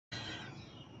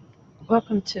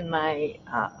Welcome to my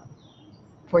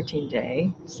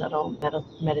 14-day subtle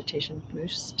meditation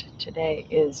boost. Today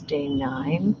is day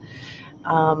 9,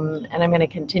 and I'm going to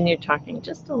continue talking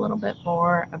just a little bit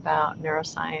more about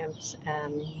neuroscience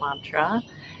and mantra,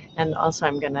 and also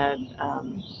I'm going to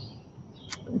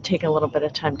take a little bit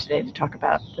of time today to talk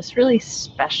about this really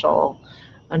special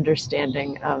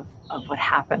understanding of what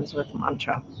happens with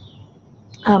mantra.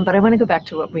 But I want to go back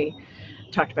to what we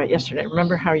talked about yesterday.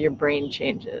 Remember how your brain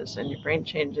changes, and your brain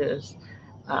changes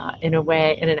in a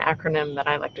way, in an acronym that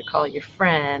I like to call your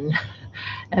FREN,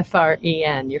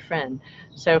 F-R-E-N, your FREN.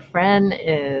 So FREN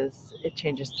is, it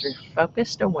changes through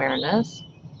focused awareness,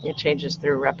 it changes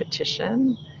through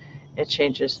repetition, it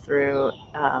changes through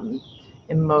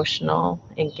emotional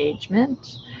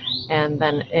engagement, and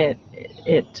then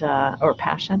or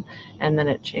passion, and then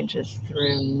it changes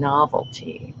through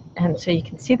novelty. And so you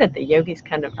can see that the yogis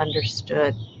kind of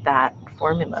understood that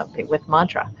formula with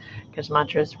mantra, because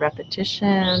mantra is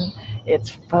repetition, it's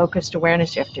focused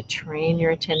awareness, you have to train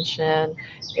your attention,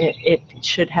 it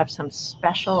should have some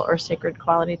special or sacred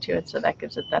quality to it, so that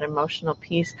gives it that emotional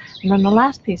piece. And then the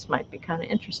last piece might be kind of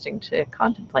interesting to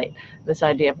contemplate, this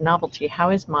idea of novelty.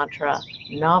 How is mantra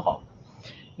novel?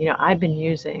 You know, I've been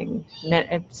using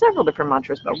several different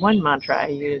mantras, but one mantra I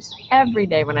use every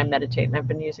day when I meditate, and I've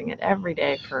been using it every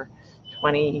day for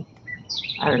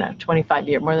 25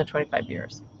 years, more than 25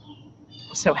 years.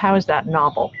 So how is that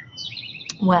novel?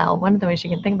 Well, one of the ways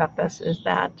you can think about this is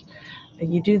that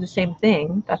you do the same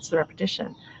thing, that's the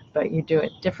repetition, but you do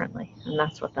it differently, and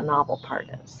that's what the novel part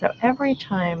is. So every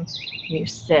time you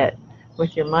sit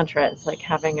with your mantra, it's like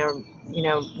having a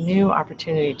new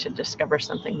opportunity to discover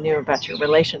something new about your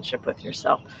relationship with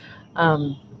yourself.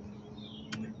 One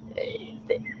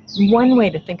way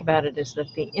to think about it is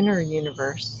that the inner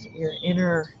universe, your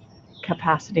inner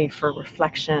capacity for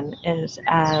reflection, is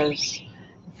as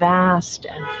vast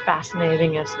and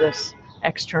fascinating as this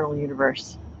external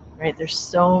universe, right? There's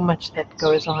so much that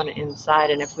goes on inside,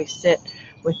 and if we sit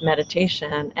with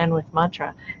meditation and with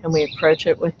mantra and we approach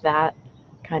it with that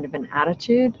kind of an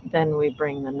attitude, then we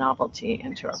bring the novelty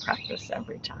into our practice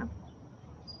every time.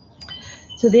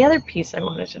 So the other piece I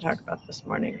wanted to talk about this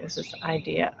morning is this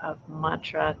idea of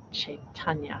mantra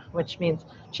chaitanya, which means,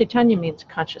 chaitanya means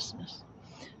consciousness.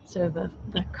 So the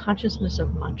consciousness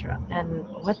of mantra. And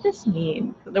what this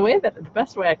means, the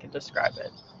best way I can describe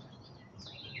it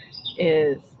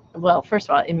is, well, first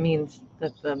of all, it means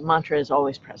that the mantra is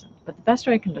always present. But the best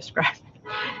way I can describe it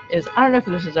is, I don't know if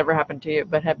this has ever happened to you,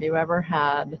 but have you ever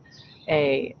had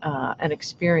an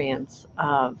experience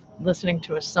of listening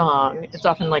to a song? It's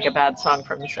often like a bad song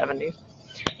from the 70s,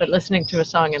 but listening to a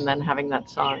song and then having that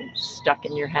song stuck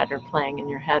in your head or playing in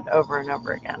your head over and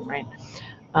over again, right?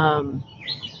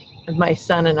 My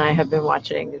son and I have been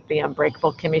watching The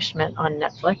Unbreakable Kimmy Schmidt on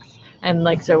Netflix, and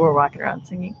so we're walking around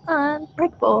singing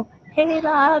Unbreakable, hey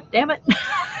love, damn it.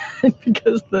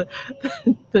 Because the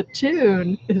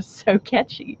tune is so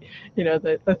catchy,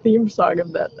 the theme song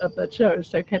of that show is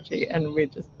so catchy, and we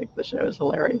just think the show is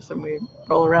hilarious, and we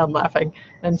roll around laughing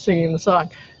and singing the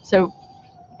song. So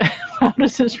how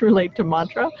does this relate to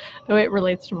mantra? The way it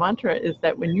relates to mantra is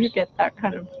that when you get that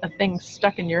kind of a thing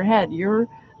stuck in your head,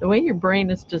 the way your brain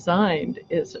is designed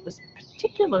is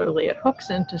particularly, it hooks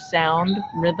into sound,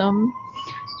 rhythm,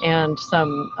 and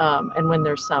and when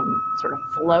there's some sort of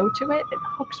flow to it, it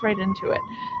hooks right into it.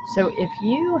 So if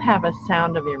you have a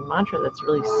sound of your mantra that's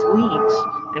really sweet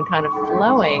and kind of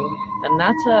flowing, then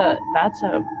that's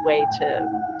a way to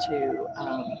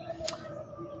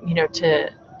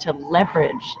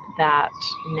leverage that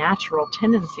natural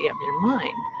tendency of your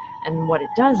mind. And what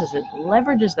it does is it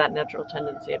leverages that natural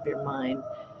tendency of your mind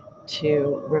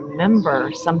to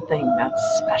remember something that's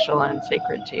special and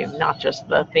sacred to you, not just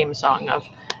the theme song of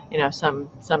some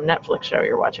Netflix show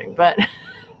you're watching, but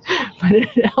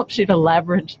it helps you to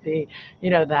leverage that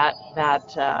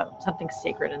something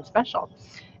sacred and special.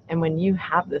 And when you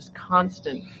have this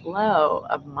constant flow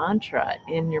of mantra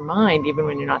in your mind, even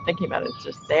when you're not thinking about it, it's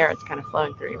just there, it's kind of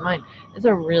flowing through your mind. It's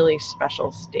a really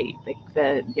special state.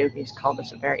 The yogis call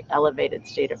this a very elevated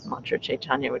state of mantra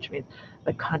chaitanya, which means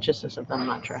the consciousness of the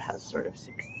mantra has sort of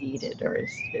succeeded or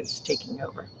is taking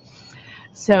over.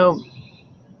 So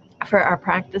for our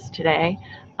practice today,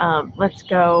 let's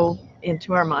go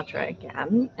into our mantra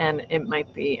again, and it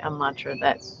might be a mantra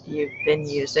that you've been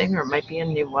using, or it might be a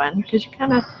new one, because you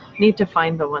kind of need to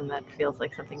find the one that feels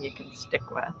like something you can stick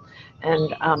with.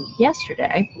 And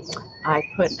yesterday I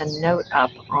put a note up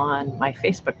on my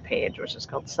Facebook page, which is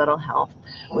called Subtle Health,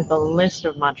 with a list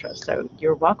of mantras. So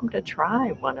you're welcome to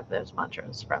try one of those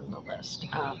mantras from the list.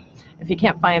 If you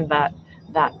can't find that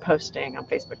that posting on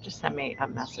Facebook, just send me a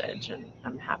message and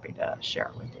I'm happy to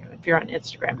share it with you. If you're on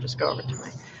Instagram, just go over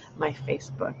to my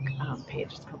Facebook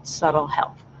page. It's called Subtle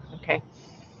Health. Okay.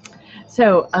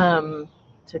 So,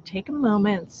 so take a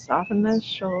moment, soften those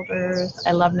shoulders.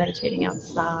 I love meditating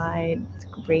outside. It's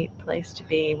a great place to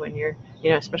be when you're,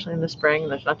 especially in the spring,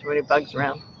 there's not too many bugs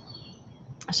around.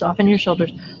 Soften your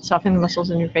shoulders, soften the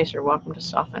muscles in your face. You're welcome to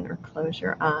soften or close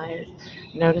your eyes.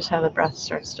 Notice how the breath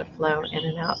starts to flow in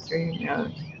and out through your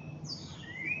nose.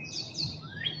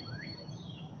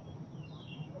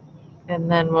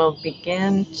 And then we'll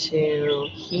begin to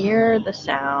hear the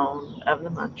sound of the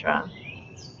mantra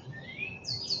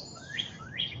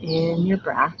in your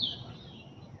breath,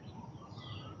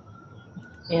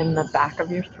 in the back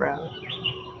of your throat,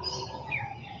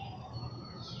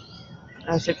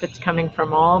 as if it's coming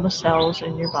from all the cells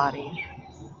in your body,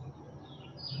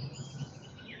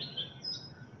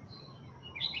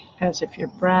 as if your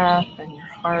breath and your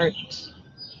heart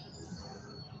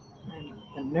and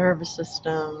the nervous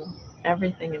system,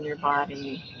 everything in your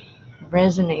body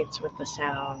resonates with the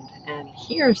sound and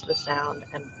hears the sound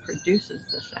and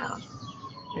produces the sound.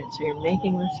 Right, so you're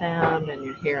making the sound and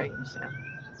you're hearing the sound.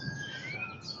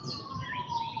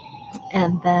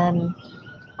 And then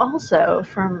also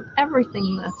from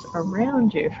everything that's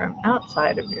around you, from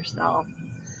outside of yourself,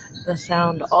 the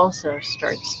sound also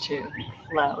starts to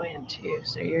flow into you.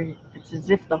 So it's as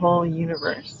if the whole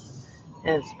universe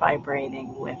is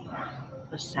vibrating with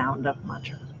the sound of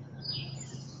mantra.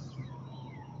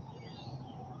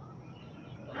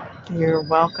 You're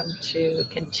welcome to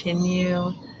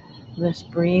continue this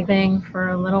breathing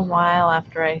for a little while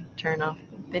after I turn off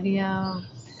the video,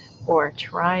 or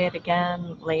try it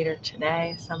again later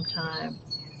today sometime.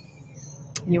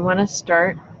 You want to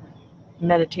start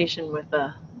meditation with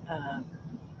a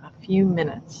few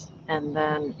minutes and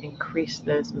then increase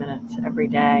those minutes every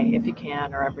day if you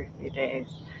can, or every few days,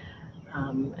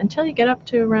 until you get up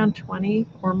to around 20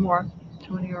 or more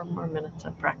minutes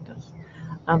of practice.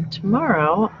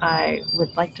 Tomorrow I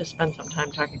would like to spend some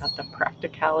time talking about the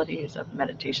practicalities of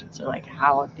meditation, so like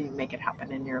how do you make it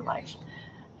happen in your life,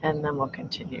 and then we'll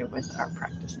continue with our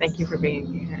practice. Thank you for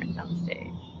being here.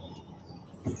 Namaste.